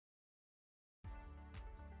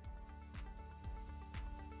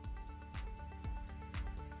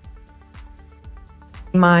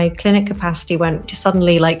My clinic capacity went to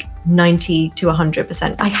suddenly like 90 to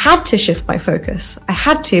 100%. I had to shift my focus. I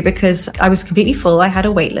had to, because I was completely full. I had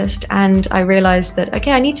a wait list, and I realized that,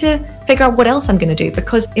 okay, I need to figure out what else I'm going to do,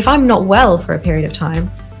 because if I'm not well for a period of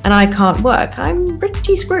time and I can't work, I'm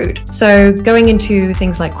pretty screwed. So going into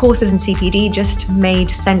things like courses and CPD just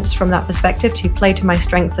made sense from that perspective, to play to my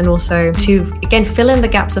strengths and also to, again, fill in the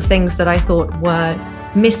gaps of things that I thought were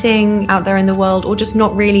missing out there in the world, or just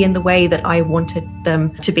not really in the way that I wanted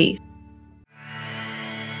them to be.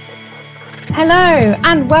 Hello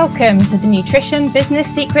and welcome to the Nutrition Business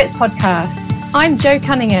Secrets podcast. I'm Jo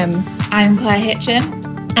Cunningham. I'm Claire Hitchin.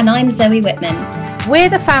 And I'm Zoe Whitman. We're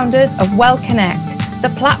the founders of Well Connect,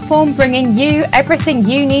 the platform bringing you everything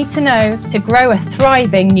you need to know to grow a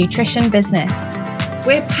thriving nutrition business.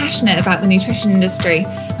 We're passionate about the nutrition industry,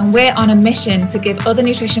 and we're on a mission to give other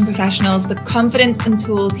nutrition professionals the confidence and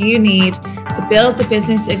tools you need to build the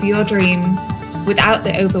business of your dreams without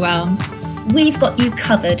the overwhelm. We've got you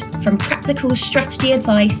covered, from practical strategy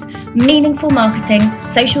advice, meaningful marketing,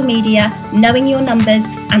 social media, knowing your numbers,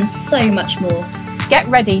 and so much more. Get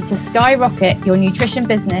ready to skyrocket your nutrition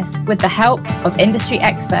business with the help of industry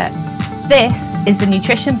experts. This is the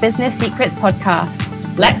Nutrition Business Secrets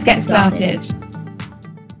podcast. Let's get started.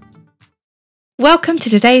 Welcome to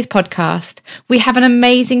today's podcast. We have an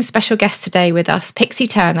amazing special guest today with us, Pixie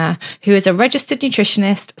Turner, who is a registered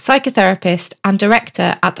nutritionist, psychotherapist, and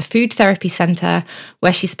director at the Food Therapy Centre,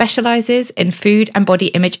 where she specialises in food and body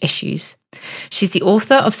image issues. She's the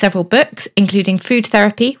author of several books, including Food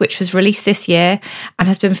Therapy, which was released this year, and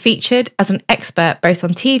has been featured as an expert both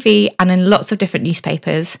on TV and in lots of different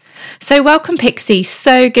newspapers. So welcome, Pixie.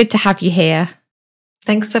 So good to have you here.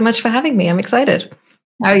 Thanks so much for having me. I'm excited.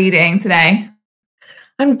 How are you doing today?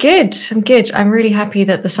 I'm good. I'm really happy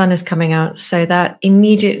that the sun is coming out. So that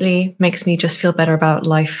immediately makes me just feel better about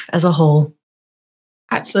life as a whole.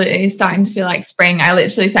 Absolutely. It's starting to feel like spring. I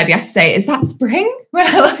literally said yesterday, is that spring? When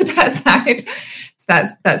I looked outside. So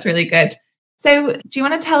that's really good. So do you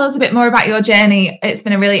want to tell us a bit more about your journey? It's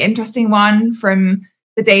been a really interesting one, from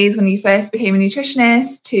the days when you first became a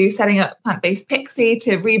nutritionist to setting up Plant-Based Pixie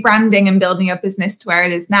to rebranding and building your business to where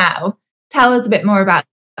it is now. Tell us a bit more about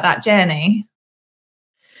that journey.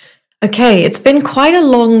 Okay, it's been quite a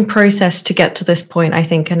long process to get to this point, I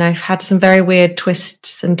think, and I've had some very weird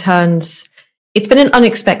twists and turns. It's been an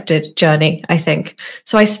unexpected journey, I think.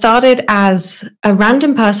 So I started as a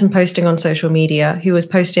random person posting on social media who was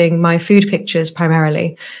posting my food pictures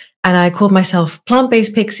primarily, and I called myself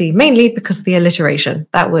Plant-Based Pixie, mainly because of the alliteration.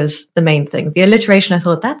 That was the main thing. The alliteration, I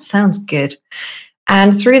thought, that sounds good.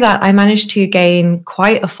 And through that, I managed to gain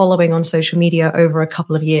quite a following on social media over a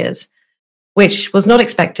couple of years, which was not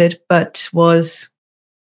expected, but was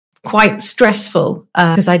quite stressful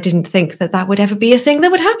because I didn't think that would ever be a thing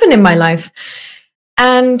that would happen in my life.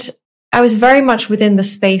 And I was very much within the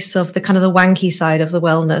space of the kind of the wanky side of the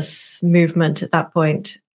wellness movement at that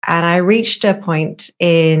point. And I reached a point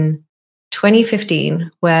in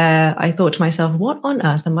 2015 where I thought to myself, what on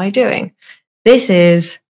earth am I doing? This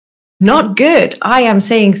is not good. I am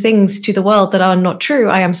saying things to the world that are not true.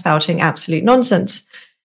 I am spouting absolute nonsense.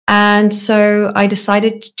 And so I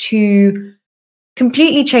decided to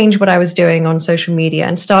completely change what I was doing on social media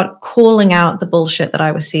and start calling out the bullshit that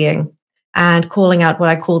I was seeing and calling out what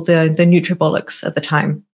I called the nutribolics at the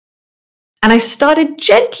time. And I started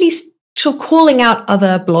gently calling out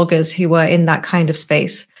other bloggers who were in that kind of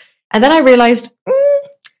space. And then I realized,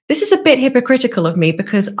 this is a bit hypocritical of me,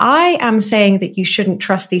 because I am saying that you shouldn't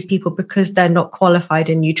trust these people because they're not qualified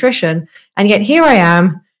in nutrition. And yet here I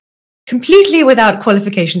am, completely without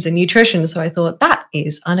qualifications in nutrition. So I thought, that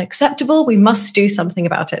is unacceptable. We must do something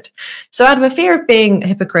about it. So out of a fear of being a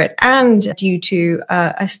hypocrite and due to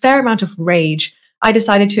a fair amount of rage, I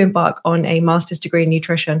decided to embark on a master's degree in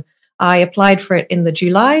nutrition. I applied for it in the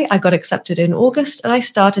July. I got accepted in August, and I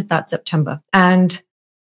started that September. And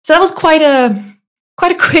so that was quite a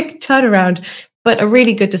quick turnaround, but a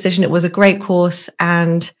really good decision. It was a great course.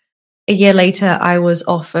 And a year later, I was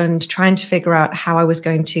off and trying to figure out how I was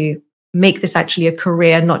going to make this actually a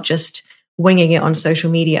career, not just winging it on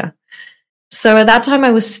social media. So at that time,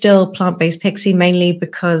 I was still Plant-Based Pixie, mainly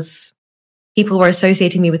because people were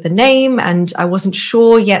associating me with the name, and I wasn't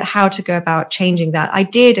sure yet how to go about changing that. I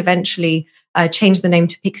did eventually change the name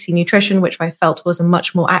to Pixie Nutrition, which I felt was a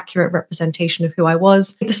much more accurate representation of who I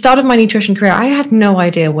was. At the start of my nutrition career, I had no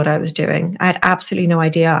idea what I was doing. I had absolutely no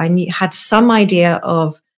idea. I had some idea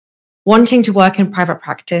of wanting to work in private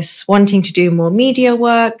practice, wanting to do more media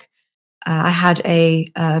work. I had a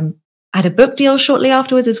I had a book deal shortly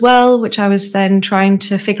afterwards as well, which I was then trying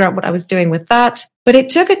to figure out what I was doing with that. But it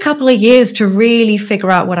took a couple of years to really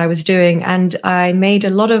figure out what I was doing. And I made a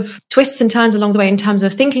lot of twists and turns along the way in terms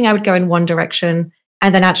of thinking I would go in one direction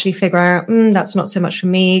and then actually figure out, that's not so much for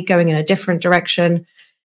me, going in a different direction.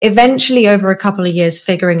 Eventually, over a couple of years,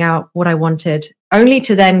 figuring out what I wanted, only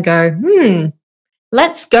to then go,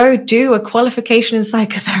 let's go do a qualification in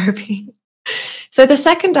psychotherapy. So the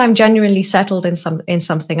second I'm genuinely settled in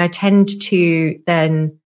something, I tend to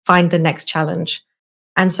then find the next challenge.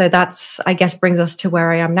 And so that's, I guess, brings us to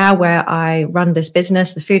where I am now, where I run this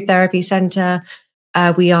business, the Food Therapy Center.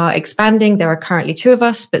 We are expanding. There are currently 2 of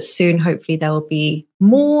us, but soon, hopefully, there will be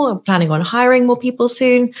more. I'm planning on hiring more people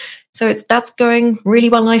soon. So that's going really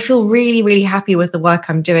well. And I feel really, really happy with the work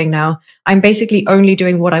I'm doing now. I'm basically only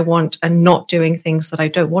doing what I want and not doing things that I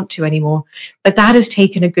don't want to anymore. But that has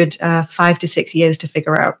taken a good 5 to 6 years to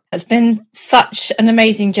figure out. It's been such an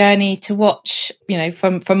amazing journey to watch,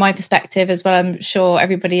 from my perspective as well, I'm sure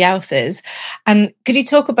everybody else's. And could you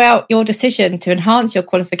talk about your decision to enhance your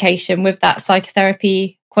qualification with that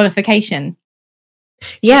psychotherapy qualification?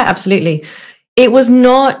 Yeah, absolutely. It was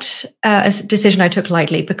not a decision I took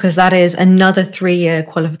lightly, because that is another 3-year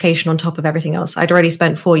qualification on top of everything else. I'd already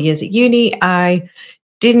spent 4 years at uni. I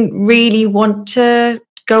didn't really want to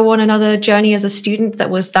go on another journey as a student that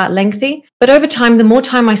was that lengthy. But over time, the more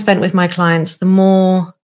time I spent with my clients, the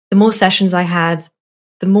more sessions I had,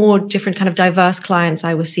 the more different kind of diverse clients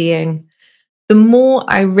I was seeing, the more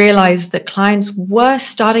I realized that clients were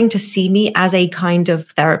starting to see me as a kind of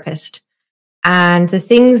therapist. And the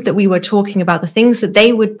things that we were talking about, the things that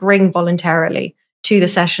they would bring voluntarily to the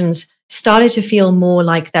sessions started to feel more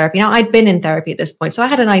like therapy. Now, I'd been in therapy at this point, so I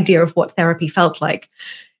had an idea of what therapy felt like.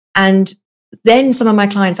 And then some of my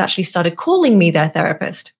clients actually started calling me their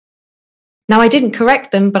therapist. Now, I didn't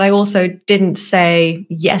correct them, but I also didn't say,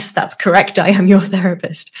 yes, that's correct, I am your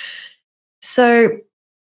therapist. So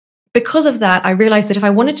because of that, I realized that if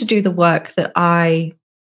I wanted to do the work that I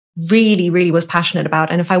really, really was passionate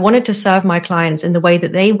about, and if I wanted to serve my clients in the way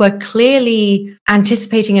that they were clearly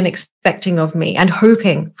anticipating and expecting of me and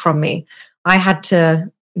hoping from me, I had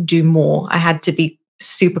to do more. I had to be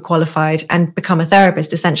super qualified and become a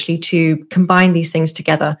therapist, essentially, to combine these things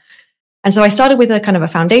together. And so I started with a kind of a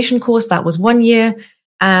foundation course that was 1 year,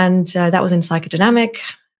 and that was in psychodynamic.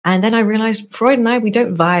 And then I realized Freud and I, we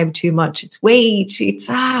don't vibe too much.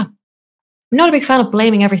 I'm not a big fan of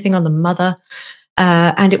blaming everything on the mother.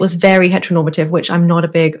 And it was very heteronormative, which I'm not a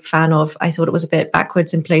big fan of. I thought it was a bit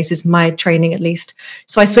backwards in places, my training at least.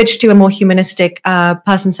 So I switched to a more humanistic,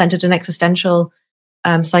 person-centered and existential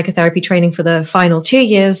psychotherapy training for the final 2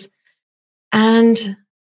 years. And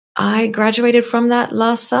I graduated from that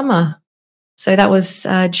last summer. So that was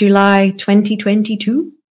July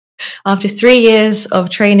 2022. After 3 years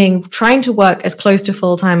of training, trying to work as close to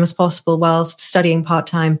full-time as possible whilst studying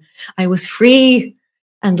part-time, I was free.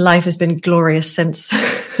 And life has been glorious since.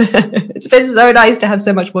 It's been so nice to have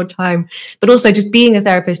so much more time. But also just being a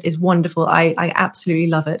therapist is wonderful. I absolutely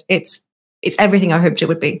love it. It's everything I hoped it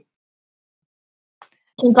would be.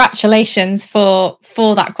 Congratulations for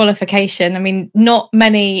that qualification. I mean, not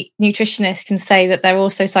many nutritionists can say that they're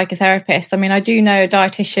also psychotherapists. I mean, I do know a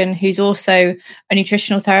dietitian who's also a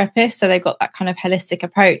nutritional therapist, so they've got that kind of holistic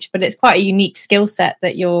approach, but it's quite a unique skill set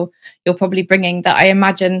that you're probably bringing that I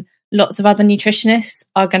imagine lots of other nutritionists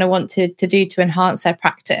are going to want to do to enhance their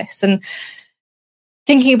practice. And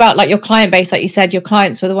thinking about like your client base, like you said, your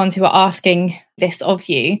clients were the ones who were asking this of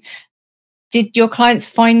you. Did your clients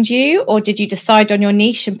find you, or did you decide on your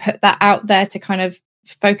niche and put that out there to kind of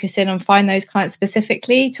focus in on find those clients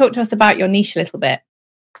specifically? Talk to us about your niche a little bit.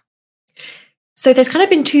 So there's kind of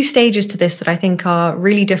been 2 stages to this that I think are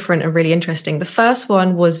really different and really interesting. The first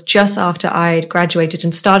one was just after I'd graduated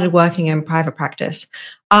and started working in private practice.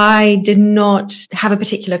 I did not have a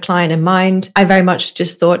particular client in mind. I very much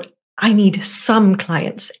just thought, I need some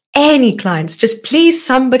clients, any clients. Just please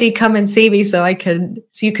somebody come and see me so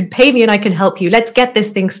you can pay me and I can help you. Let's get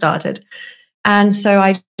this thing started. And so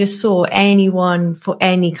I just saw anyone for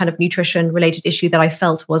any kind of nutrition related issue that I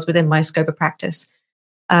felt was within my scope of practice.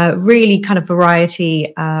 Really kind of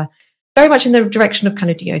variety, very much in the direction of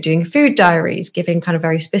kind of, doing food diaries, giving kind of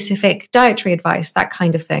very specific dietary advice, that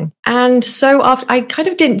kind of thing. And so I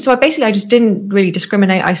just didn't really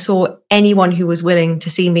discriminate. I saw anyone who was willing to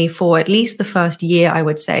see me for at least the first year, I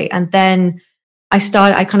would say. And then I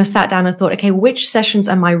kind of sat down and thought, okay, which sessions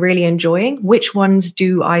am I really enjoying? Which ones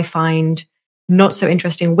do I find not so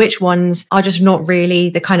interesting, which ones are just not really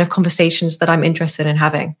the kind of conversations that I'm interested in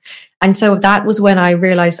having. And so that was when I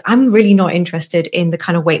realized I'm really not interested in the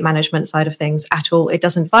kind of weight management side of things at all. It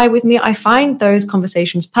doesn't vibe with me. I find those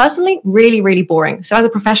conversations personally really, really boring. So as a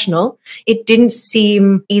professional, it didn't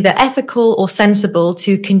seem either ethical or sensible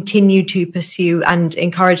to continue to pursue and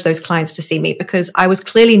encourage those clients to see me, because I was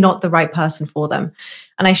clearly not the right person for them.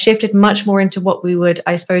 And I shifted much more into what we would,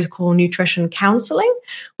 I suppose, call nutrition counseling,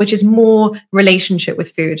 which is more relationship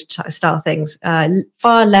with food style things,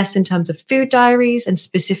 far less in terms of food diaries and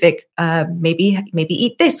specific, maybe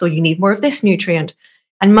eat this, or you need more of this nutrient,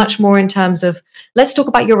 and much more in terms of, let's talk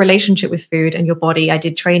about your relationship with food and your body. I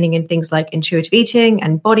did training in things like intuitive eating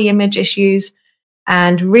and body image issues,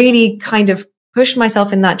 and really kind of pushed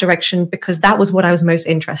myself in that direction because that was what I was most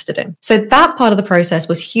interested in. So that part of the process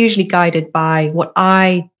was hugely guided by what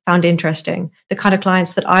I found interesting, the kind of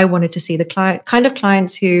clients that I wanted to see, the kind of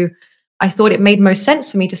clients who I thought it made most sense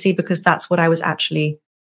for me to see, because that's what I was actually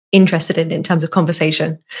interested in terms of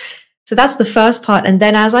conversation. So that's the first part. And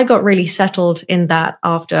then as I got really settled in that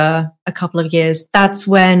after a couple of years, that's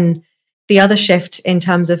when the other shift in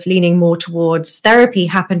terms of leaning more towards therapy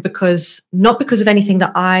happened, not because of anything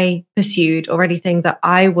that I pursued or anything that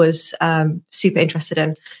I was super interested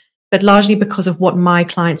in, but largely because of what my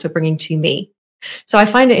clients were bringing to me. So I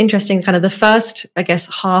find it interesting, kind of the first, I guess,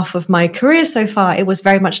 half of my career so far, it was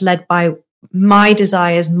very much led by my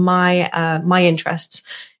desires, my interests.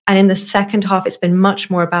 And in the second half, it's been much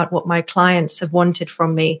more about what my clients have wanted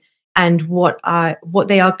from me and what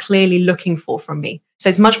they are clearly looking for from me. So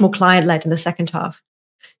it's much more client-led in the second half.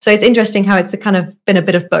 So it's interesting how it's kind of been a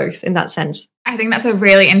bit of both in that sense. I think that's a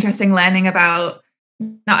really interesting learning about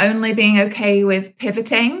not only being okay with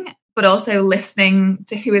pivoting, but also listening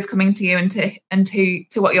to who is coming to you and to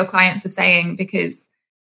what your clients are saying, because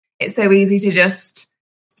it's so easy to just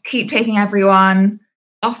keep taking everyone,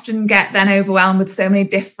 often get then overwhelmed with so many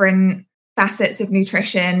different facets of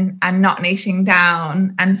nutrition and not niching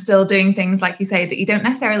down and still doing things, like you say, that you don't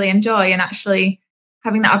necessarily enjoy, and actually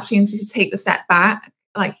having the opportunity to take the step back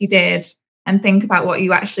like you did and think about what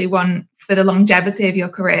you actually want for the longevity of your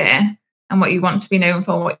career and what you want to be known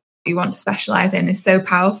for, what you want to specialize in, is so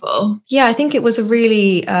powerful. Yeah, I think it was a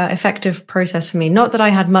really effective process for me. Not that I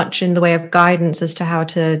had much in the way of guidance as to how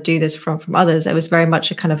to do this from others. It was very much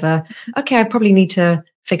a kind of okay, I probably need to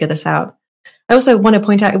figure this out. I also want to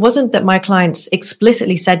point out, it wasn't that my clients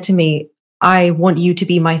explicitly said to me, I want you to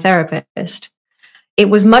be my therapist. It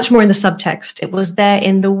was much more in the subtext. It was there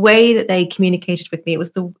in the way that they communicated with me. It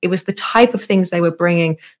was the type of things they were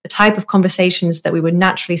bringing, the type of conversations that we would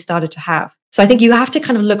naturally started to have. So I think you have to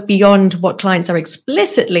kind of look beyond what clients are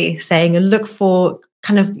explicitly saying and look for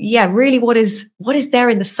kind of, really what is there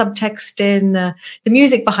in the subtext, in the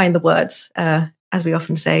music behind the words, as we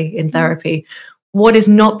often say in therapy. What is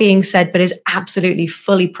not being said, but is absolutely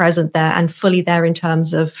fully present there and fully there in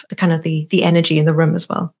terms of the kind of the energy in the room as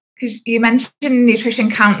well. Because you mentioned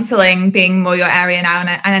nutrition counselling being more your area now,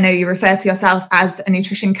 and I know you refer to yourself as a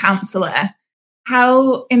nutrition counsellor.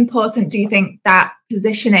 How important do you think that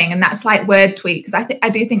positioning and that slight word tweak, because I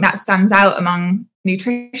do think that stands out among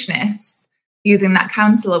nutritionists, using that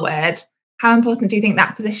counsellor word. How important do you think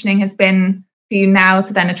that positioning has been for you now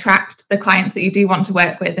to then attract the clients that you do want to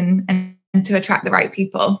work with and to attract the right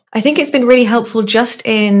people? I think it's been really helpful just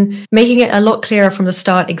in making it a lot clearer from the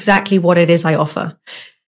start exactly what it is I offer.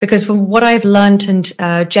 Because from what I've learned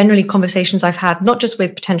and generally conversations I've had, not just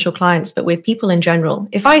with potential clients, but with people in general,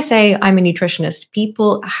 if I say I'm a nutritionist,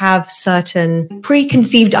 people have certain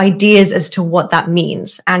preconceived ideas as to what that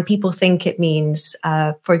means. And people think it means,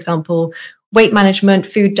 for example, weight management,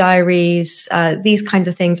 food diaries, these kinds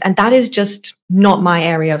of things. And that is just not my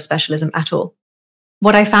area of specialism at all.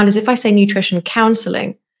 What I found is if I say nutrition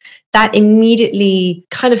counseling, that immediately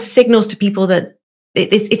kind of signals to people that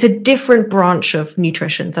it's a different branch of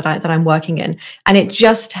nutrition that I'm working in. And it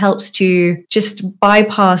just helps to just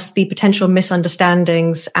bypass the potential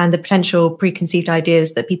misunderstandings and the potential preconceived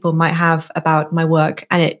ideas that people might have about my work.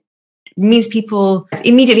 And it means people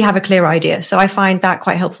immediately have a clear idea. So I find that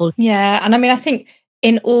quite helpful. Yeah. And I mean, I think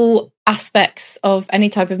in all aspects of any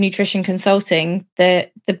type of nutrition consulting, the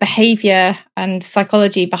behavior and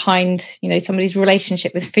psychology behind, somebody's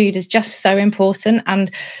relationship with food is just so important. And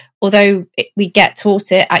although we get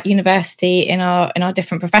taught it at university in our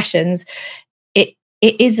different professions, it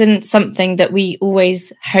isn't something that we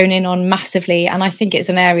always hone in on massively. And I think it's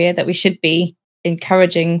an area that we should be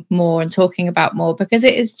encouraging more and talking about more, because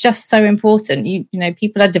it is just so important.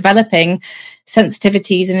 People are developing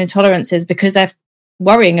sensitivities and intolerances because they're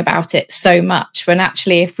worrying about it so much, when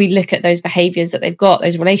actually if we look at those behaviors that they've got,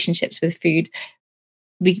 those relationships with food,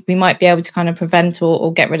 we might be able to kind of prevent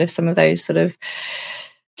or get rid of some of those sort of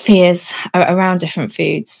fears around different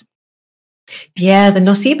foods. Yeah, the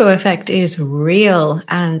nocebo effect is real,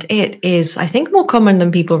 and it is, I think, more common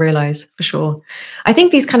than people realize, for sure. I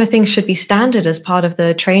think these kind of things should be standard as part of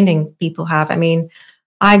the training people have. I mean,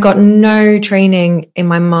 I got no training in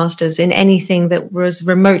my master's in anything that was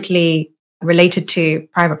remotely related to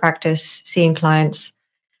private practice, seeing clients.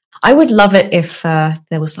 I would love it if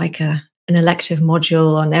there was like an elective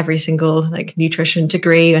module on every single like nutrition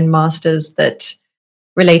degree and master's that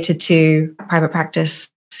related to private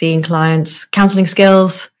practice, seeing clients, counseling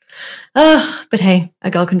skills. But hey,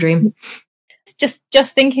 a girl can dream.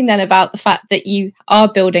 Just thinking then about the fact that you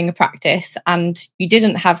are building a practice and you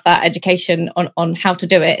didn't have that education on how to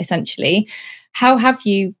do it, essentially. How have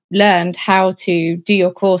you learned how to do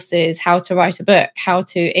your courses, how to write a book, how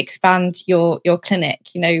to expand your clinic,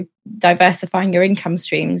 diversifying your income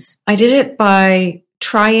streams? I did it by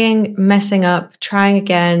trying, messing up, trying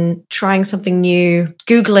again, trying something new,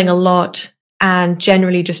 Googling a lot, and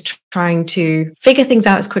generally just trying to figure things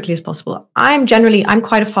out as quickly as possible. I'm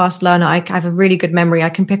quite a fast learner. I have a really good memory.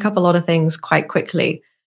 I can pick up a lot of things quite quickly,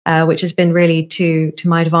 which has been really to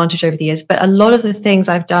my advantage over the years. But a lot of the things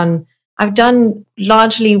I've done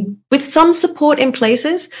largely with some support in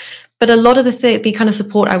places, but a lot of the kind of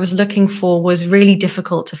support I was looking for was really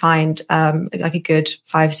difficult to find, like a good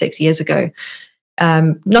 5-6 years ago.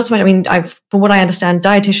 Not so much. I mean, from what I understand,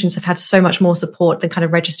 dietitians have had so much more support than kind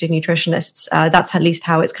of registered nutritionists. That's at least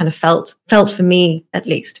how it's kind of felt for me, at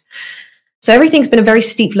least. So everything's been a very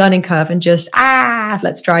steep learning curve, and just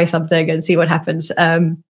let's try something and see what happens.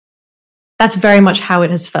 That's very much how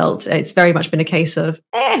it has felt. It's very much been a case of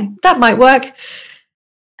that might work,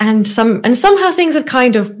 and somehow things have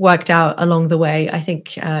kind of worked out along the way. I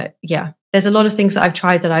think, there's a lot of things that I've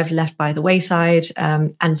tried that I've left by the wayside,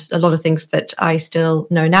 and a lot of things that I still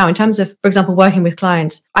know now. In terms of, for example, working with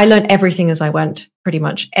clients, I learned everything as I went. Pretty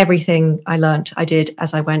much everything I learned, I did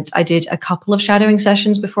as I went. I did a couple of shadowing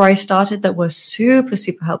sessions before I started that were super,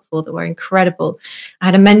 super helpful, that were incredible. I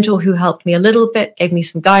had a mentor who helped me a little bit, gave me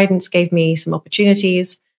some guidance, gave me some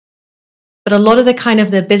opportunities. But a lot of the kind of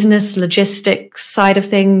the business logistics side of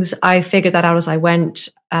things, I figured that out as I went.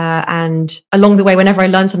 And along the way, whenever I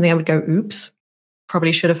learned something, I would go, oops,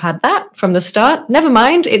 probably should have had that from the start. Never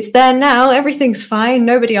mind. It's there now. Everything's fine.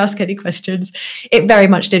 Nobody asked any questions. It very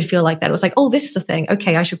much did feel like that. It was like, oh, this is a thing.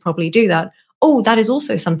 Okay, I should probably do that. Oh, that is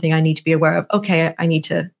also something I need to be aware of. Okay, I need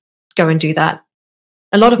to go and do that.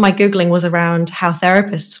 A lot of my Googling was around how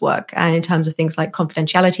therapists work, and in terms of things like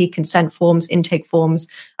confidentiality, consent forms, intake forms.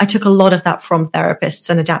 I took a lot of that from therapists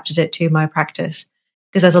and adapted it to my practice,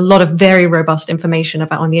 because there's a lot of very robust information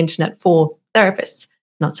about on the internet for therapists,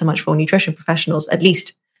 not so much for nutrition professionals, at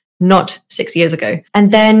least not 6 years ago.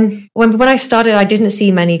 And then when I started, I didn't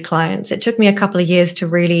see many clients. It took me a couple of years to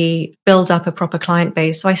really build up a proper client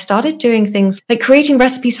base. So I started doing things like creating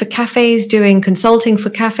recipes for cafes, doing consulting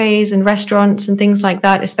for cafes and restaurants and things like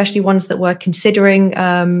that, especially ones that were considering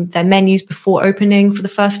their menus before opening for the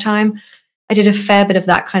first time. I did a fair bit of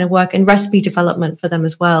that kind of work, and recipe development for them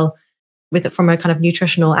as well, with it from a kind of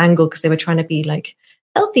nutritional angle, because they were trying to be like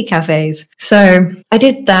healthy cafes. So I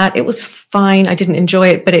did that. It was fine. I didn't enjoy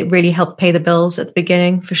it, but it really helped pay the bills at the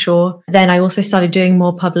beginning, for sure. Then I also started doing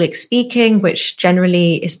more public speaking, which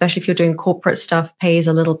generally, especially if you're doing corporate stuff, pays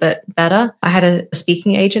a little bit better. I had a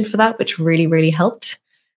speaking agent for that, which really, really helped.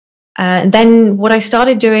 And then what I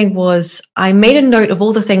started doing was I made a note of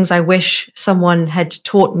all the things I wish someone had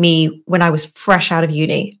taught me when I was fresh out of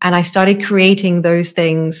uni. And I started creating those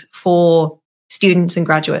things for students and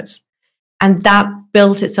graduates. And that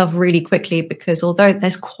built itself really quickly, because although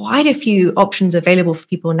there's quite a few options available for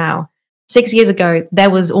people now, 6 years ago, there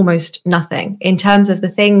was almost nothing. In terms of the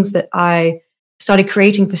things that I started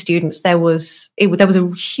creating for students, there was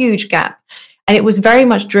a huge gap. And it was very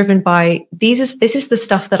much driven by this is the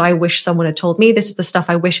stuff that I wish someone had told me. This is the stuff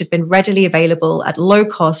I wish had been readily available at low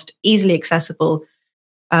cost, easily accessible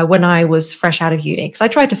when I was fresh out of uni. Because I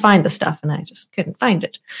tried to find the stuff and I just couldn't find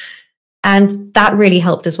it. And that really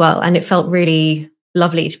helped as well. And it felt really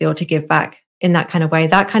lovely to be able to give back in that kind of way.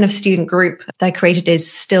 That kind of student group that I created is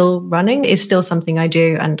still running, is still something I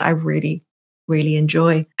do. And I really, really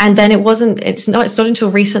enjoy. And then it's not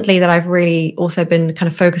until recently that I've really also been kind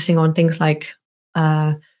of focusing on things like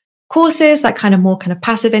courses, that kind of more kind of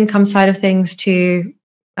passive income side of things, to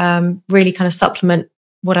really kind of supplement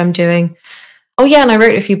what I'm doing. Oh yeah, and I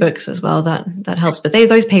wrote a few books as well. That helps, but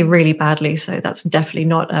those pay really badly, so that's definitely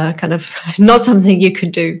not not something you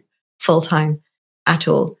could do full time at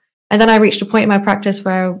all. And then I reached a point in my practice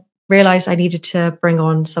where realized I needed to bring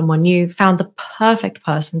on someone new, found the perfect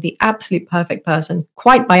person, the absolute perfect person,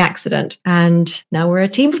 quite by accident. And now we're a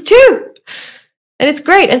team of 2. And it's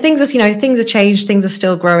great. And things are changed. Things are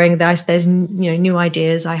still growing. There's new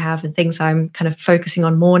ideas I have and things I'm kind of focusing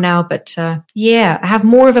on more now. But I have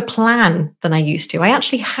more of a plan than I used to. I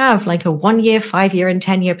actually have like a 1 year, 5 year and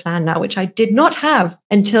 10-year plan now, which I did not have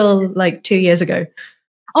until like 2 years ago.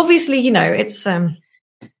 Obviously, it's, I'm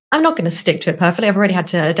not going to stick to it perfectly. I've already had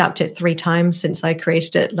to adapt it 3 times since I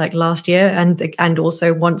created it like last year and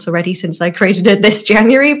also once already since I created it this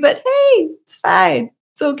January. But hey, it's fine.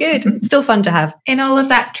 It's all good. It's still fun to have. In all of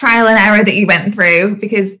that trial and error that you went through,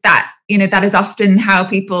 because that is often how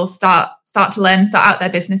people start to learn, start out their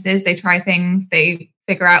businesses. They try things, they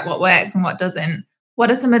figure out what works and what doesn't.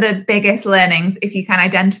 What are some of the biggest learnings, if you can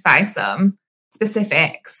identify some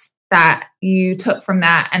specifics that you took from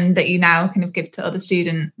that and that you now kind of give to other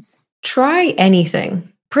students? Try anything.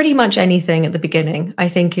 Pretty much anything at the beginning, I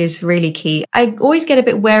think, is really key. I always get a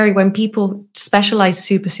bit wary when people specialize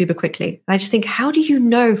super, super quickly. I just think, how do you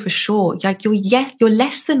know for sure? Like you're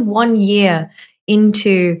less than 1 year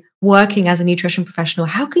into working as a nutrition professional.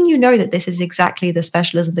 How can you know that this is exactly the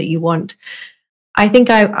specialism that you want? I think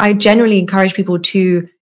I generally encourage people to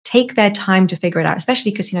take their time to figure it out,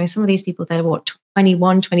 especially because, some of these people, they're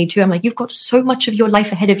 21, 22. I'm like, you've got so much of your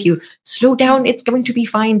life ahead of you. Slow down. It's going to be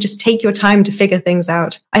fine. Just take your time to figure things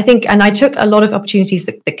out. I think, and I took a lot of opportunities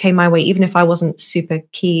that came my way, even if I wasn't super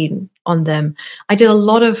keen on them. I did a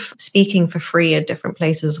lot of speaking for free at different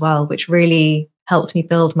places as well, which really helped me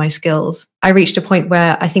build my skills. I reached a point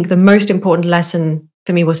where I think the most important lesson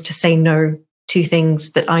for me was to say no to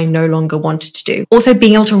things that I no longer wanted to do. Also,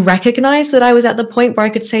 being able to recognize that I was at the point where I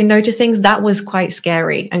could say no to things, that was quite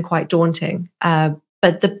scary and quite daunting.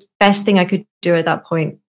 But the best thing I could do at that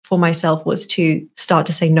point for myself was to start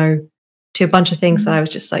to say no to a bunch of things that I was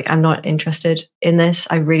just like, I'm not interested in this.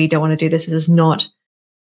 I really don't want to do this. This is not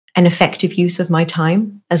an effective use of my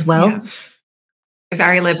time as well. Yeah.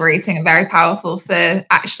 Very liberating and very powerful for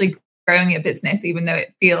actually growing a business, even though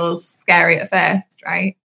it feels scary at first,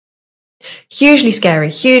 right? Hugely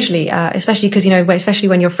scary, hugely, especially because, especially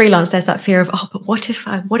when you're freelance, there's that fear of, but what if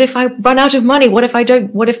I run out of money? What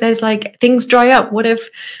if there's like things dry up? What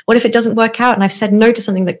if it doesn't work out? And I've said no to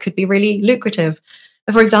something that could be really lucrative.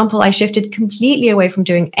 But for example, I shifted completely away from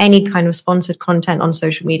doing any kind of sponsored content on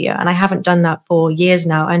social media. And I haven't done that for years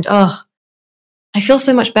now. And I feel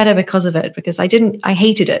so much better because of it, because I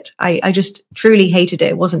hated it. I just truly hated it.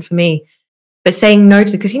 It wasn't for me. But saying no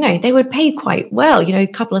to, because, they would pay quite well, a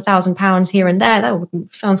couple of £1,000 here and there. That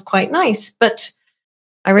sounds quite nice. But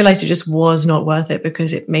I realized it just was not worth it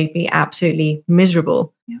because it made me absolutely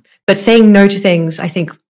miserable. Yeah. But saying no to things, I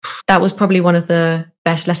think that was probably one of the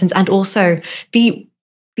best lessons. And also the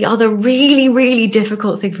other really, really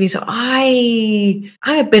difficult thing for me. So I'm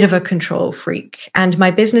a bit of a control freak and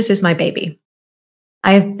my business is my baby.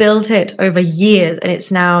 I have built it over years and it's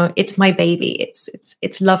my baby.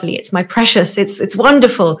 It's lovely. It's my precious. It's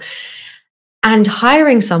wonderful. And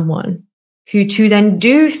hiring someone who to then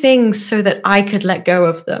do things so that I could let go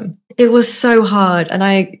of them. It was so hard. And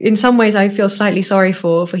in some ways, I feel slightly sorry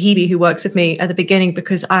for Hebe, who works with me at the beginning,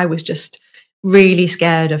 because I was just really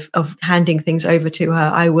scared of handing things over to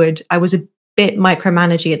her. I was a bit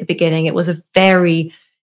micromanaging at the beginning. It was a very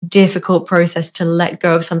difficult process to let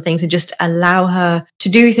go of some things and just allow her to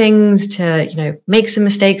do things, to, make some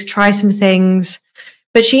mistakes, try some things.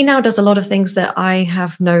 But she now does a lot of things that I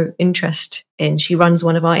have no interest in. She runs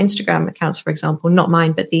one of our Instagram accounts, for example, not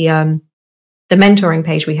mine, but the mentoring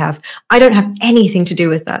page we have. I don't have anything to do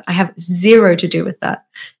with that. I have zero to do with that.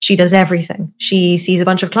 She does everything. She sees a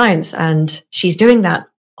bunch of clients and she's doing that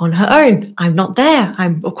on her own. I'm not there.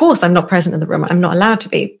 Of course, I'm not present in the room. I'm not allowed to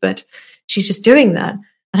be, but she's just doing that.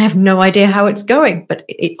 And I have no idea how it's going, but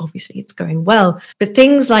obviously it's going well. But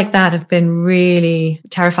things like that have been really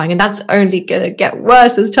terrifying. And that's only going to get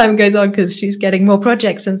worse as time goes on because she's getting more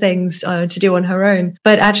projects and things to do on her own.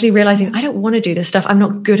 But actually realizing I don't want to do this stuff. I'm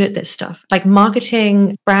not good at this stuff. Like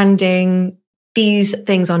marketing, branding, these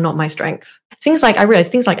things are not my strength. I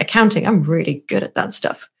realized things like accounting, I'm really good at that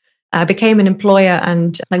stuff. I became an employer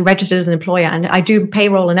and registered as an employer, and I do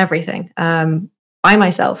payroll and everything. By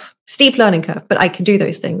myself, steep learning curve, but I can do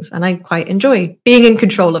those things and I quite enjoy being in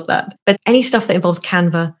control of that. But any stuff that involves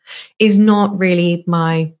Canva is not really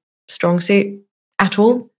my strong suit at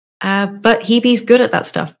all. But Hebe's good at that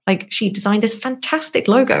stuff. She designed this fantastic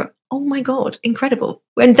logo. Oh my God, incredible.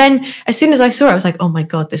 And then as soon as I saw it, I was like, oh my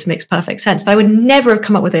God, this makes perfect sense. But I would never have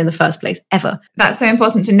come up with it in the first place, ever. That's so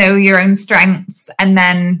important to know your own strengths and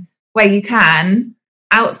then where you can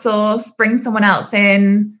outsource, bring someone else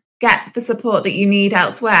in, get the support that you need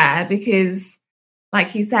elsewhere, because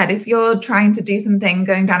like you said, if you're trying to do something,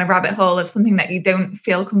 going down a rabbit hole of something that you don't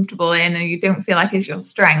feel comfortable in and you don't feel like is your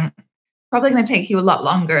strength, probably going to take you a lot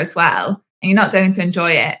longer as well. And you're not going to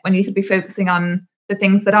enjoy it when you could be focusing on the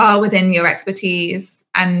things that are within your expertise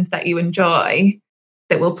and that you enjoy,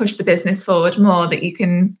 that will push the business forward more, that you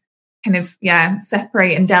can kind of,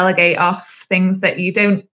 separate and delegate off things that you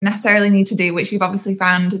don't necessarily need to do, which you've obviously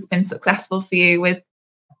found has been successful for you with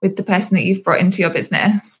the person that you've brought into your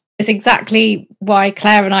business. It's exactly why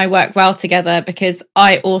Claire and I work well together, because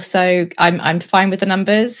I'm fine with the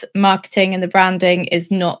numbers. Marketing and the branding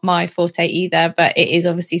is not my forte either, but it is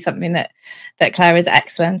obviously something that Claire is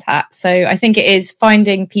excellent at. So I think it is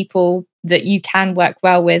finding people that you can work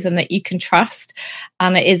well with and that you can trust.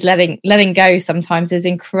 And it is letting go sometimes is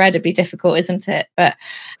incredibly difficult, isn't it? But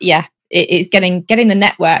yeah, it is getting the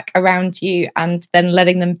network around you and then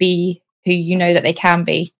letting them be who you know that they can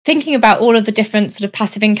be. Thinking about all of the different sort of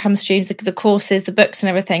passive income streams, the courses, the books and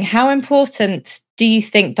everything, how important do you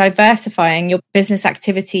think diversifying your business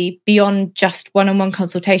activity beyond just one-on-one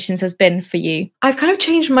consultations has been for you? I've kind of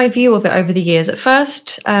changed my view of it over the years. At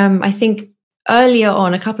first, I think earlier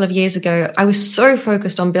on, a couple of years ago, I was so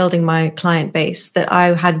focused on building my client base that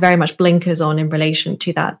I had very much blinkers on in relation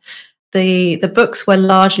to that. The books were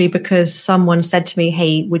largely because someone said to me,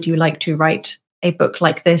 hey, would you like to write a book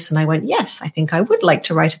like this? And I went, yes, I think I would like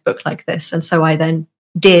to write a book like this. And so I then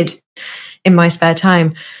did in my spare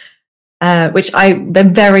time, which I'm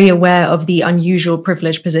very aware of the unusual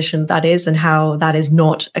privileged position that is and how that is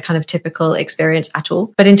not a kind of typical experience at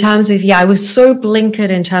all. But in terms of, I was so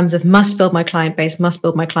blinkered in terms of must build my client base,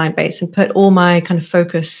 and put all my kind of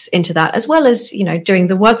focus into that, as well as, doing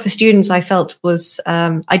the work for students. I felt was,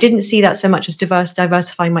 I didn't see that so much as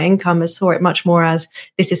diversifying my income, as saw it much more as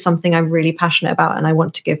this is something I'm really passionate about and I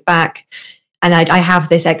want to give back. And I have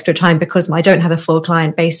this extra time because I don't have a full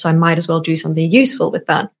client base, so I might as well do something useful with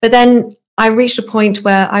that. But then I reached a point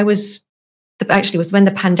where it was when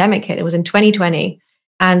the pandemic hit. It was in 2020.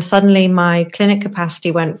 And suddenly my clinic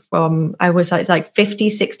capacity went from, I was like 50,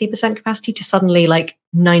 60% capacity to suddenly like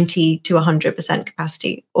 90 to 100%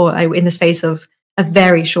 capacity, in the space of a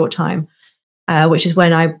very short time. Which is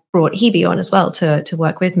when I brought Hebe on as well to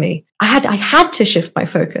work with me. I had to shift my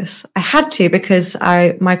focus. I had to, because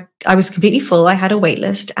I was completely full. I had a wait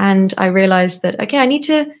list, and I realized that, okay, I need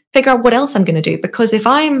to figure out what else I'm going to do, because if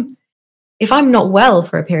I'm not well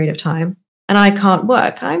for a period of time and I can't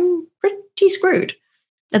work, I'm pretty screwed.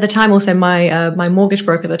 At the time, also my mortgage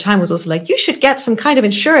broker at the time was also like, you should get some kind of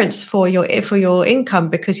insurance for your income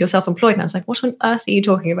because you're self-employed. And I was like, what on earth are you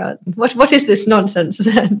talking about? What is this nonsense?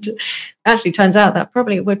 And actually turns out that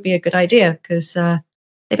probably would be a good idea, because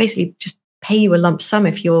they basically just pay you a lump sum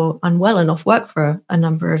if you're unwell and off work for a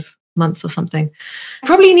number of months or something. I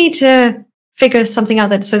probably need to figure something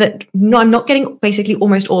out so that I'm not getting basically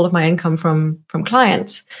almost all of my income from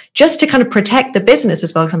clients, just to kind of protect the business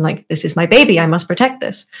as well. Because I'm like, this is my baby, I must protect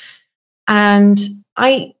this. And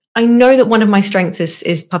I know that one of my strengths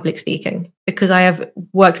is public speaking, because I have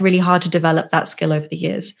worked really hard to develop that skill over the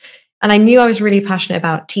years. And I knew I was really passionate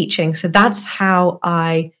about teaching. So that's how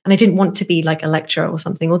I didn't want to be like a lecturer or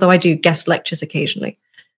something, although I do guest lectures occasionally.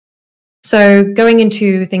 So going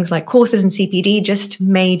into things like courses and CPD just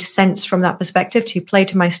made sense from that perspective, to play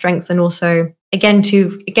to my strengths, and also again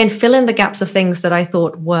fill in the gaps of things that I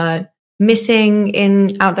thought were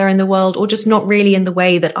missing out there in the world, or just not really in the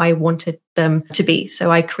way that I wanted them to be.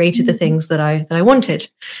 So I created the things that I wanted.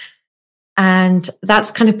 And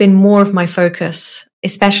that's kind of been more of my focus,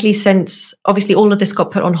 especially since obviously all of this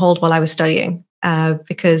got put on hold while I was studying.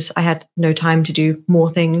 Because I had no time to do more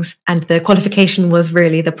things, and the qualification was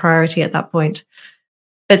really the priority at that point.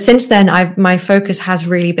 But since then, my focus has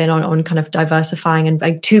really been on kind of diversifying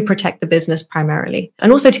and to protect the business primarily,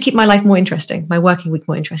 and also to keep my life more interesting, my working week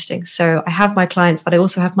more interesting. So I have my clients, but I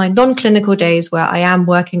also have my non-clinical days where I am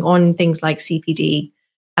working on things like CPD,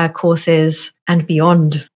 courses and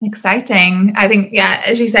beyond. Exciting. I think,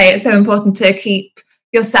 as you say, it's so important to keep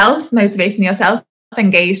yourself motivating yourself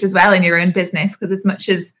engaged as well in your own business, because as much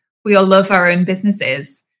as we all love our own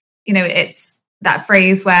businesses, it's that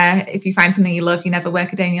phrase where if you find something you love, you never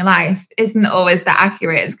work a day in your life, isn't always that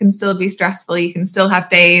accurate. It can still be stressful. You can still have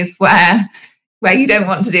days where you don't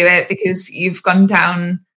want to do it because you've gone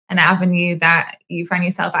down an avenue that you find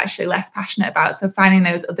yourself actually less passionate about. So finding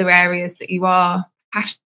those other areas that you are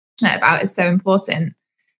passionate about is so important.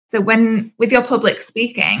 So with your public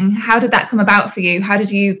speaking, how did that come about for you? How did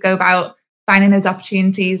you go about finding those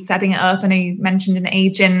opportunities, setting it up? I know you mentioned an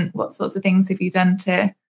agent. What sorts of things have you done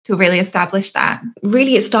to really establish that?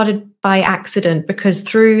 Really, it started by accident, because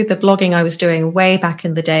through the blogging I was doing way back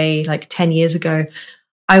in the day, like 10 years ago,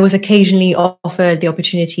 I was occasionally offered the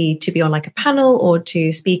opportunity to be on like a panel or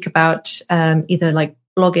to speak about either like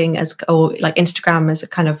blogging or like Instagram as a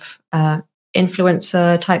kind of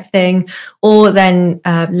influencer type thing, or then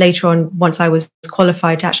later on, once I was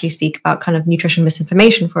qualified, to actually speak about kind of nutrition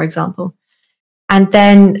misinformation, for example. And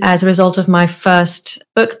then as a result of my first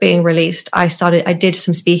book being released, I did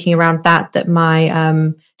some speaking around that my,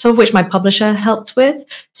 some of which my publisher helped with,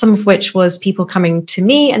 some of which was people coming to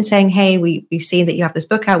me and saying, hey, we've seen that you have this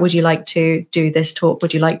book out. Would you like to do this talk?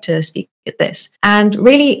 Would you like to speak at this? And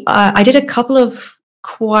really, I did a couple of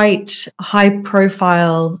quite high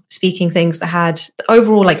profile speaking things that had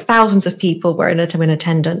overall like thousands of people were in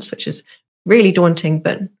attendance, which is really daunting,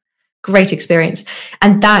 but great experience.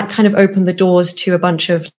 And that kind of opened the doors to a bunch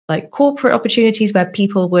of like corporate opportunities where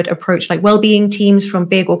people would approach, like well-being teams from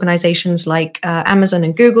big organizations like Amazon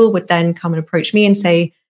and Google would then come and approach me and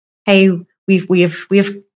say, hey,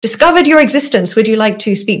 we've discovered your existence. Would you like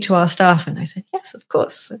to speak to our staff? And I said, yes, of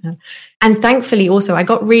course. And thankfully also I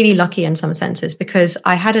got really lucky in some senses, because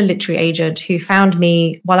I had a literary agent who found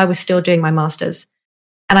me while I was still doing my master's.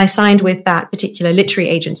 And I signed with that particular literary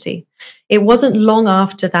agency. It wasn't long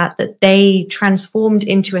after that they transformed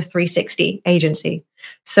into a 360 agency.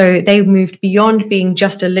 So they moved beyond being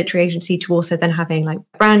just a literary agency to also then having like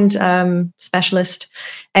brand specialist,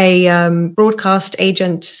 a broadcast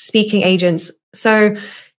agent, speaking agents. So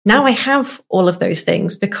now I have all of those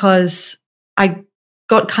things because I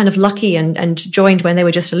got kind of lucky and joined when they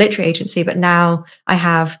were just a literary agency. But now I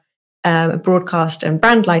have a broadcast and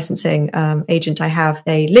brand licensing agent. I have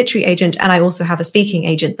a literary agent, and I also have a speaking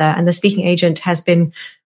agent there. And the speaking agent has been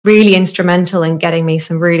really instrumental in getting me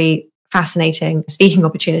some really fascinating speaking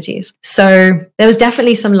opportunities. So there was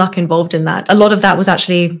definitely some luck involved in that. A lot of that was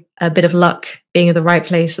actually a bit of luck, being at the right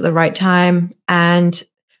place at the right time. And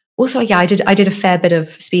also, yeah, I did a fair bit of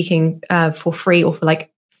speaking for free, or for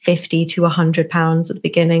like £50 to £100 at the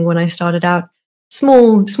beginning when I started out.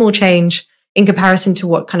 Small change in comparison to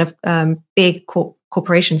what kind of big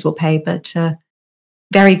corporations will pay, but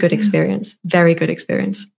very good experience. Very good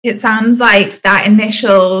experience. It sounds like that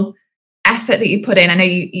initial effort that you put in, I know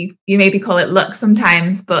you maybe call it luck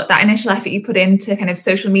sometimes, but that initial effort you put into kind of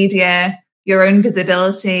social media, your own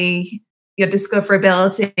visibility, your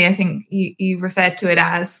discoverability, I think you referred to it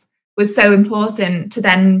as, was so important to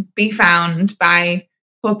then be found by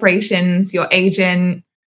corporations, your agent,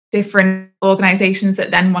 different organizations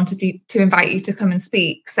that then wanted to invite you to come and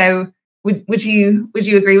speak. So would you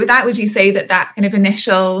agree with that? Would you say that kind of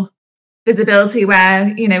initial visibility where,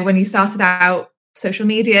 you know, when you started out, social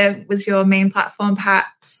media was your main platform,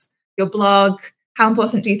 perhaps your blog, how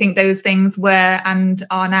important do you think those things were and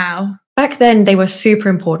are now? Back then, they were super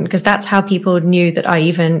important because that's how people knew that I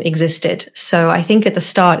even existed. So I think at the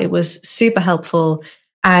start, it was super helpful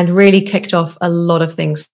and really kicked off a lot of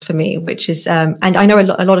things for me, which is, and I know a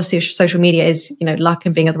lot of social media is, you know, luck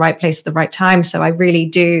and being at the right place at the right time. So I really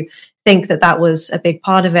do think that was a big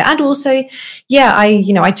part of it. And also, yeah,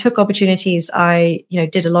 I took opportunities. I,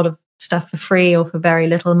 did a lot of stuff for free or for very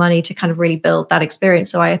little money to kind of really build that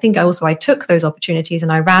experience. So I think I took those opportunities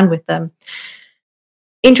and I ran with them.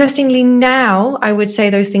 Interestingly, now I would say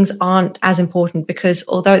those things aren't as important, because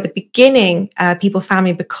although at the beginning people found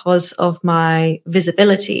me because of my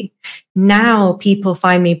visibility, now people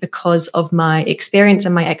find me because of my experience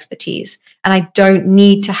and my expertise. And I don't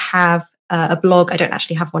need to have a blog. I don't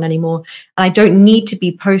actually have one anymore. And I don't need to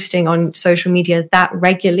be posting on social media that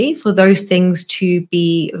regularly for those things to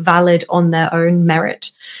be valid on their own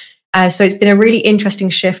merit. So it's been a really interesting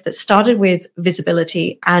shift that started with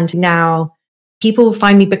visibility, and now people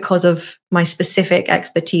find me because of my specific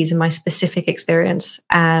expertise and my specific experience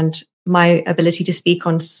and my ability to speak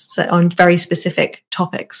on very specific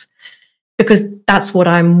topics, because that's what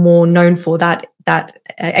I'm more known for, that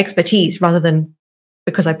expertise, rather than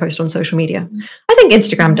because I post on social media. I think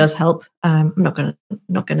Instagram does help. I'm not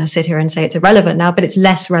going to sit here and say it's irrelevant now, but it's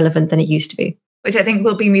less relevant than it used to be. Which I think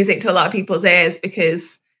will be music to a lot of people's ears,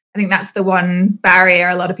 because I think that's the one barrier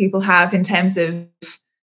a lot of people have in terms of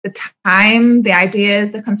the time, the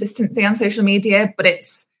ideas, the consistency on social media. But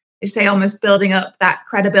it's say almost building up that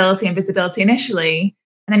credibility and visibility initially,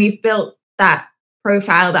 and then you've built that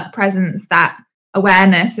profile, that presence, that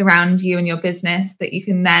awareness around you and your business, that you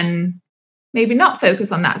can then maybe not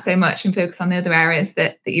focus on that so much and focus on the other areas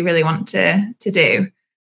that you really want to do.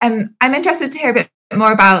 I'm interested to hear a bit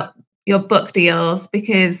more about your book deals,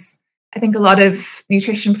 because I think a lot of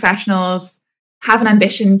nutrition professionals have an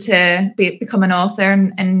ambition to become an author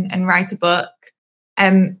and write a book.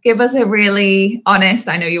 Give us a really honest,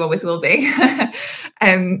 I know you always will be,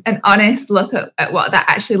 an honest look at what that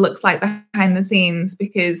actually looks like behind the scenes,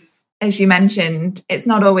 because as you mentioned, it's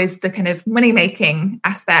not always the kind of money-making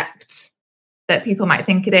aspect that people might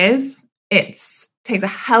think it is. It takes a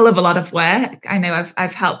hell of a lot of work. I know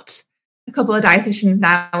I've helped a couple of dietitians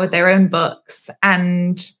now with their own books,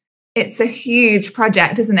 and it's a huge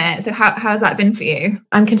project, isn't it? So how has that been for you?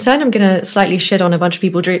 I'm concerned I'm going to slightly shit on a bunch of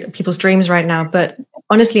people's dreams right now, but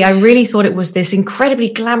honestly, I really thought it was this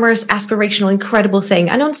incredibly glamorous, aspirational, incredible thing.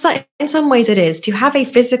 And in some ways it is. To have a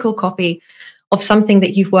physical copy of something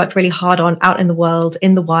that you've worked really hard on out in the world,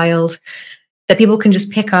 in the wild, that people can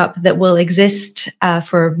just pick up, that will exist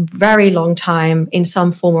for a very long time in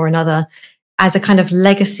some form or another as a kind of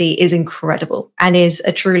legacy, is incredible and is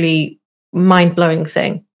a truly mind-blowing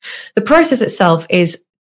thing. The process itself is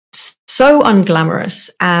so unglamorous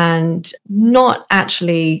and not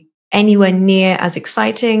actually anywhere near as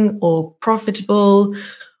exciting or profitable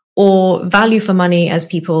or value for money as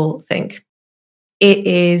people think. It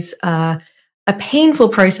is a painful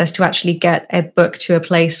process to actually get a book to a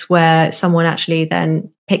place where someone actually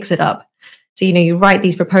then picks it up. So, you write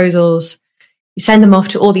these proposals, you send them off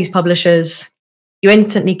to all these publishers. You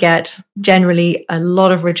instantly get generally a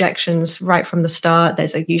lot of rejections right from the start.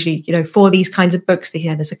 There's usually, for these kinds of books,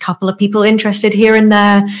 there's a couple of people interested here and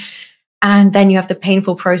there. And then you have the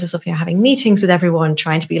painful process of having meetings with everyone,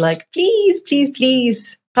 trying to be like, please, please,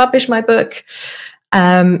 please publish my book.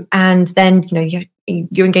 And then,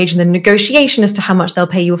 you engage in the negotiation as to how much they'll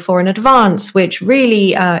pay you for in advance, which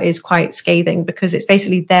really is quite scathing, because it's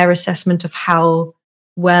basically their assessment of how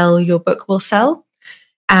well your book will sell.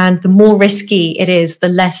 And the more risky it is, the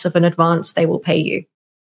less of an advance they will pay you.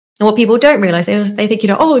 And what people don't realize, they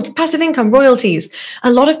think, passive income, royalties.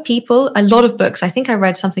 A lot of books, I think I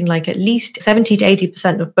read something like at least 70 to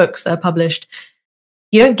 80% of books that are published,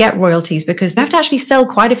 you don't get royalties, because they have to actually sell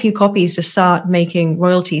quite a few copies to start making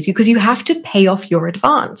royalties, because you have to pay off your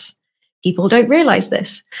advance. People don't realize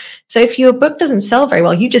this. So if your book doesn't sell very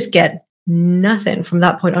well, you just get nothing from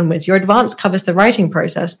that point onwards. Your advance covers the writing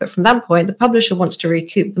process, but from that point, the publisher wants to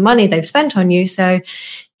recoup the money they've spent on you. So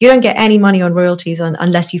you don't get any money on royalties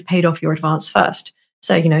unless you've paid off your advance first.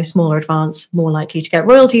 So, smaller advance, more likely to get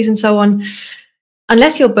royalties and so on.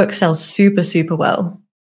 Unless your book sells super, super well,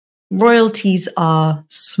 royalties are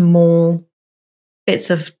small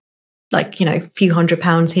bits of a few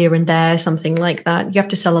 £100 here and there, something like that. You have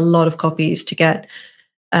to sell a lot of copies to get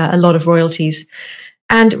a lot of royalties.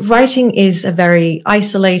 And writing is a very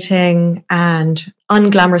isolating and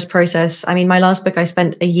unglamorous process. I mean, my last book, I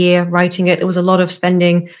spent a year writing it. It was a lot of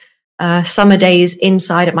spending summer days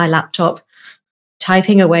inside at my laptop,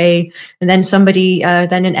 typing away. And then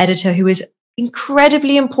then an editor who is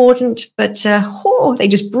incredibly important, but they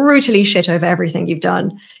just brutally shit over everything you've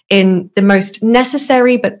done in the most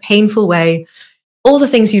necessary but painful way. All the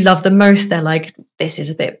things you love the most, they're like, this is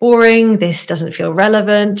a bit boring. This doesn't feel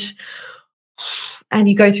relevant. And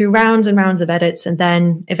you go through rounds and rounds of edits, and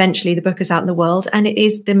then eventually the book is out in the world, and it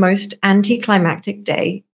is the most anticlimactic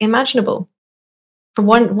day imaginable. From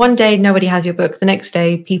one day, nobody has your book. The next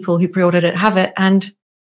day, people who pre-ordered it have it, and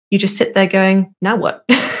you just sit there going, now what?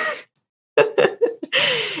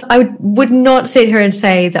 I would not sit here and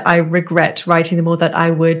say that I regret writing them or that I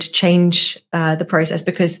would change the process,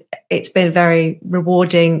 because it's been very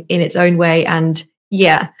rewarding in its own way. And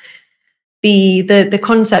yeah, the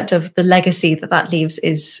concept of the legacy that leaves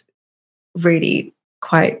is really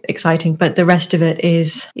quite exciting, but the rest of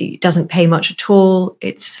it doesn't pay much at all.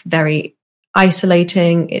 It's very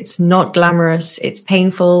isolating. It's not glamorous. It's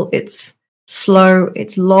painful. It's slow.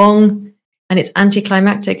 It's long, and it's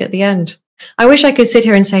anticlimactic at the end. I wish I could sit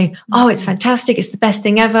here and say, oh, it's fantastic, it's the best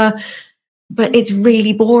thing ever, but it's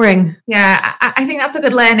really boring. Yeah, I think that's a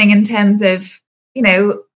good learning in terms of,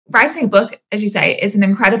 writing a book, as you say, is an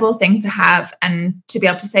incredible thing to have and to be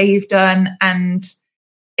able to say you've done. And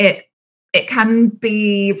it can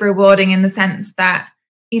be rewarding in the sense that,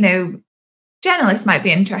 journalists might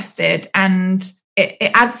be interested, and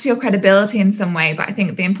it adds to your credibility in some way. But I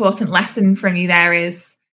think the important lesson from you there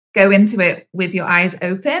is go into it with your eyes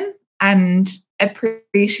open and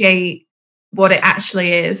appreciate what it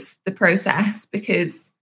actually is, the process,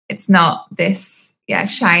 because it's not this,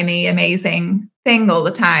 shiny, amazing thing all the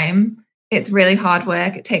time. It's really hard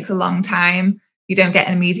work. It takes a long time. You don't get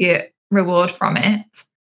an immediate reward from it.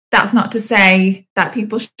 That's not to say that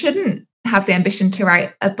people shouldn't have the ambition to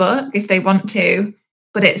write a book if they want to,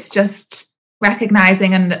 but it's just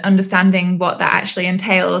recognizing and understanding what that actually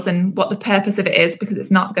entails and what the purpose of it is, because it's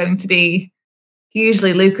not going to be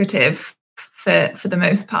hugely lucrative for the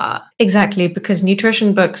most part. Exactly, because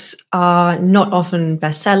nutrition books are not often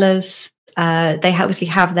bestsellers. They obviously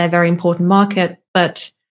have their very important market,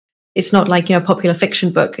 but it's not like, a popular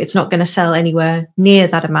fiction book. It's not going to sell anywhere near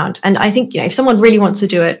that amount. And I think, if someone really wants to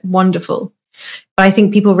do it, wonderful. But I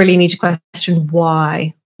think people really need to question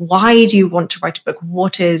why. Why do you want to write a book?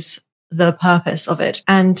 What is the purpose of it?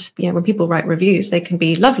 And, when people write reviews, they can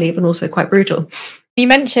be lovely, but also quite brutal. You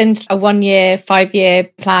mentioned a 1 year, 5 year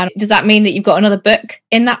plan. Does that mean that you've got another book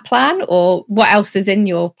in that plan, or what else is in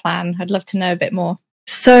your plan? I'd love to know a bit more.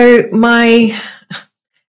 So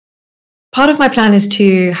part of my plan is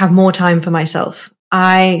to have more time for myself.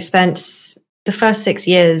 I spent the first 6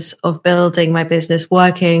 years of building my business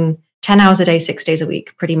working 10 hours a day, 6 days a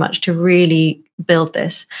week, pretty much, to really build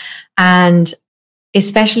this. And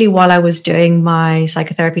especially while I was doing my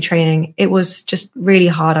psychotherapy training, it was just really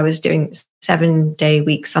hard. I was doing 7-day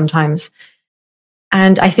weeks sometimes.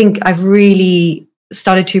 And I think I've really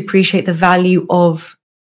started to appreciate the value of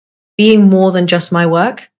being more than just my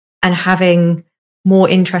work and having more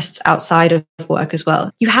interests outside of work as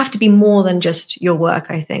well. You have to be more than just your work,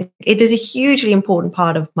 I think. It is a hugely important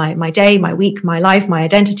part of my day, my week, my life, my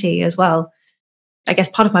identity as well. I guess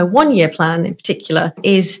part of my 1 year plan in particular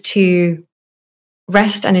is to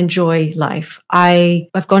rest and enjoy life.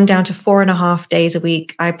 I've gone down to 4.5 days a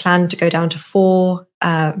week. I plan to go down to 4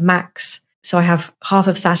 max. So I have half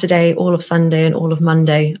of Saturday, all of Sunday, and all of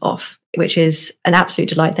Monday off, which is an absolute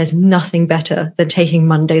delight. There's nothing better than taking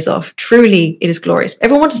Mondays off. Truly, it is glorious.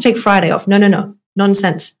 Everyone wants to take Friday off. No.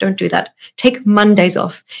 Nonsense. Don't do that. Take Mondays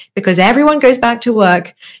off, because everyone goes back to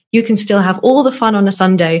work. You can still have all the fun on a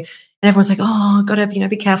Sunday. And everyone's like, oh, gotta,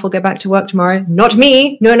 be careful, go back to work tomorrow. Not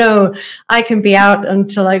me. No. I can be out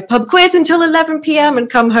until pub quiz until 11 p.m. and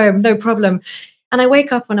come home. No problem. And I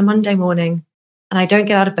wake up on a Monday morning and I don't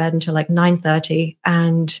get out of bed until 9:30.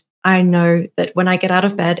 And I know that when I get out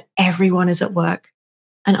of bed, everyone is at work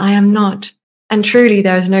and I am not. And truly,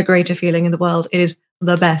 there is no greater feeling in the world. It is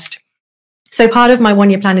the best. So part of my 1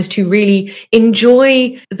 year plan is to really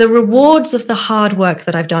enjoy the rewards of the hard work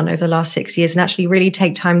that I've done over the last 6 years and actually really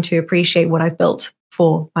take time to appreciate what I've built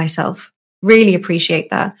for myself. Really appreciate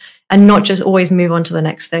that and not just always move on to the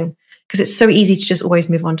next thing, because it's so easy to just always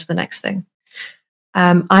move on to the next thing.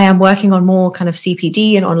 I am working on more kind of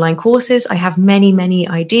CPD and online courses. I have many, many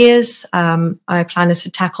ideas. My plan is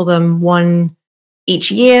to tackle them one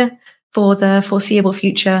each year for the foreseeable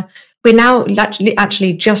future. We're now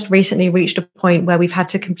actually just recently reached a point where we've had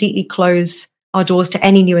to completely close our doors to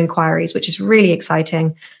any new inquiries, which is really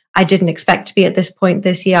exciting. I didn't expect to be at this point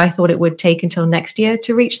this year. I thought it would take until next year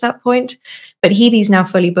to reach that point. But Hebe's now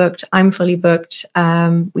fully booked. I'm fully booked.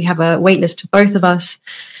 We have a wait list for both of us.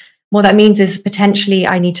 What that means is potentially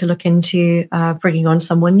I need to look into bringing on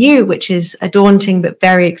someone new, which is a daunting but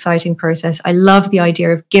very exciting process. I love the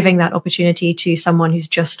idea of giving that opportunity to someone who's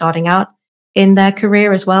just starting out in their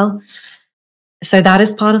career as well. So that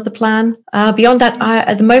is part of the plan. Beyond that,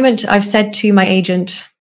 at the moment, I've said to my agent,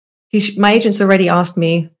 my agent's already asked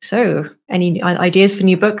me, so any ideas for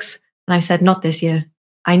new books? And I said, not this year.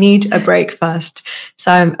 I need a break first.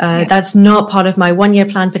 So that's not part of my 1 year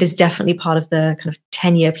plan, but is definitely part of the kind of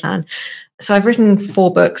 10-year plan. So I've written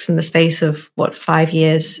 4 books in the space of 5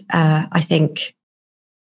 years. I think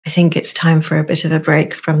it's time for a bit of a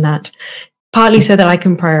break from that. Partly so that I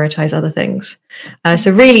can prioritize other things.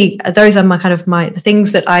 So really, those are the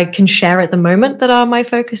things that I can share at the moment that are my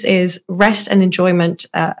focus is rest and enjoyment,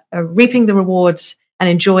 reaping the rewards and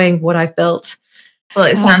enjoying what I've built. Well,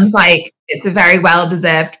 it sounds like it's a very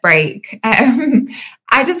well-deserved break.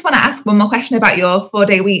 I just want to ask one more question about your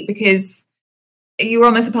 4-day week, because you were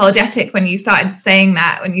almost apologetic when you started saying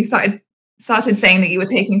that, when you started saying that you were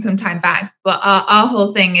taking some time back. But our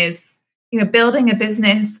whole thing is, building a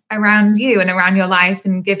business around you and around your life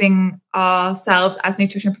and giving ourselves as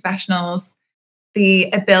nutrition professionals the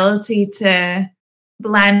ability to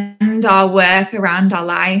blend our work around our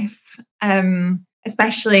life.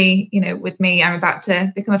 Especially, with me, I'm about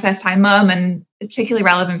to become a first-time mum, and it's particularly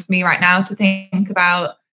relevant for me right now to think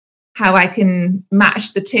about how I can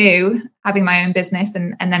match the two, having my own business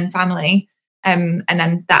and then family. And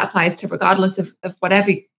then that applies to regardless of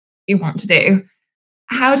whatever you want to do.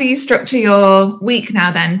 How do you structure your week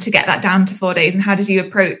now then to get that down to 4 days? And how did you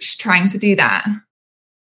approach trying to do that?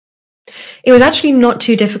 It was actually not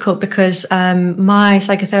too difficult because my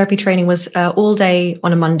psychotherapy training was all day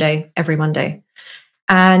on a Monday, every Monday.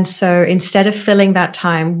 And so instead of filling that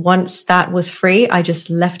time, once that was free, I just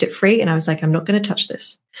left it free. And I was like, I'm not going to touch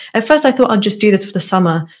this. At first, I thought I'll just do this for the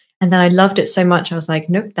summer. And then I loved it so much. I was like,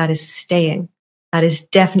 nope, that is staying. That is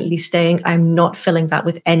definitely staying. I'm not filling that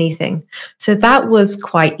with anything. So that was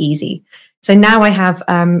quite easy. So now I have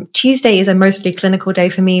Tuesday is a mostly clinical day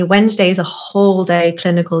for me. Wednesday is a whole day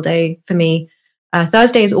clinical day for me.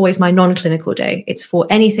 Thursday is always my non-clinical day. It's for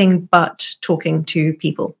anything but talking to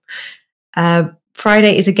people.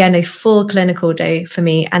 Friday is again a full clinical day for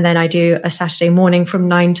me. And then I do a Saturday morning from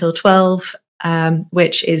 9 till 12,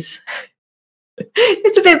 which is,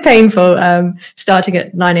 it's a bit painful starting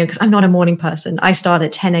at 9 a.m. because I'm not a morning person. I start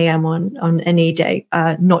at 10 a.m. on any day,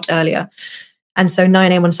 not earlier. And so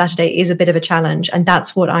 9 a.m. on Saturday is a bit of a challenge. And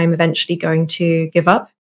that's what I'm eventually going to give up.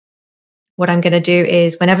 What I'm going to do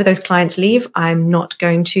is whenever those clients leave, I'm not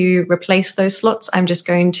going to replace those slots. I'm just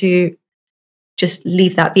going to just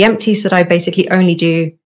leave that be empty so that I basically only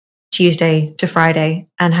do Tuesday to Friday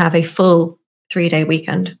and have a full 3-day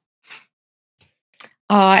weekend.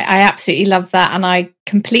 Oh, I absolutely love that. And I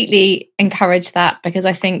completely encourage that because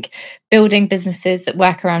I think building businesses that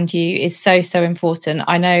work around you is so, so important.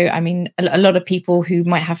 I know, I mean, a lot of people who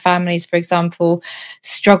might have families, for example,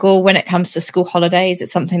 struggle when it comes to school holidays.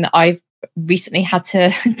 It's something that I've recently had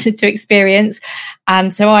to experience.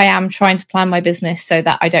 And so I am trying to plan my business so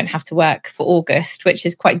that I don't have to work for August, which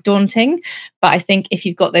is quite daunting. But I think if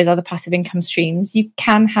you've got those other passive income streams, you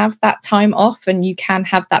can have that time off and you can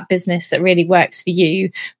have that business that really works for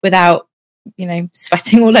you without,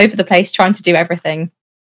 sweating all over the place trying to do everything.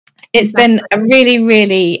 It's been a really,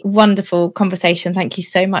 really wonderful conversation. Thank you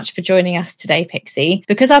so much for joining us today, Pixie.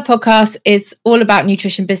 Because our podcast is all about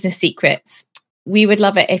nutrition business secrets, we would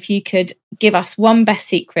love it if you could give us one best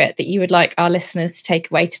secret that you would like our listeners to take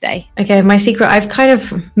away today. Okay, my secret, I've kind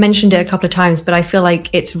of mentioned it a couple of times, but I feel like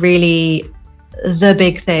it's really the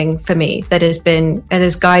big thing for me that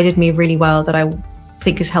has guided me really well, that I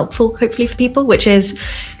think is helpful, hopefully, for people, which is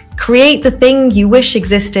create the thing you wish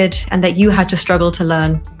existed and that you had to struggle to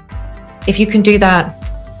learn. If you can do that,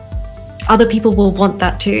 other people will want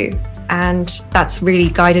that too. And that's really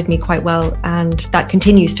guided me quite well. And that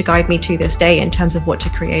continues to guide me to this day in terms of what to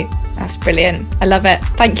create. That's brilliant. I love it.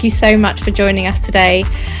 Thank you so much for joining us today.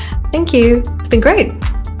 Thank you. It's been great.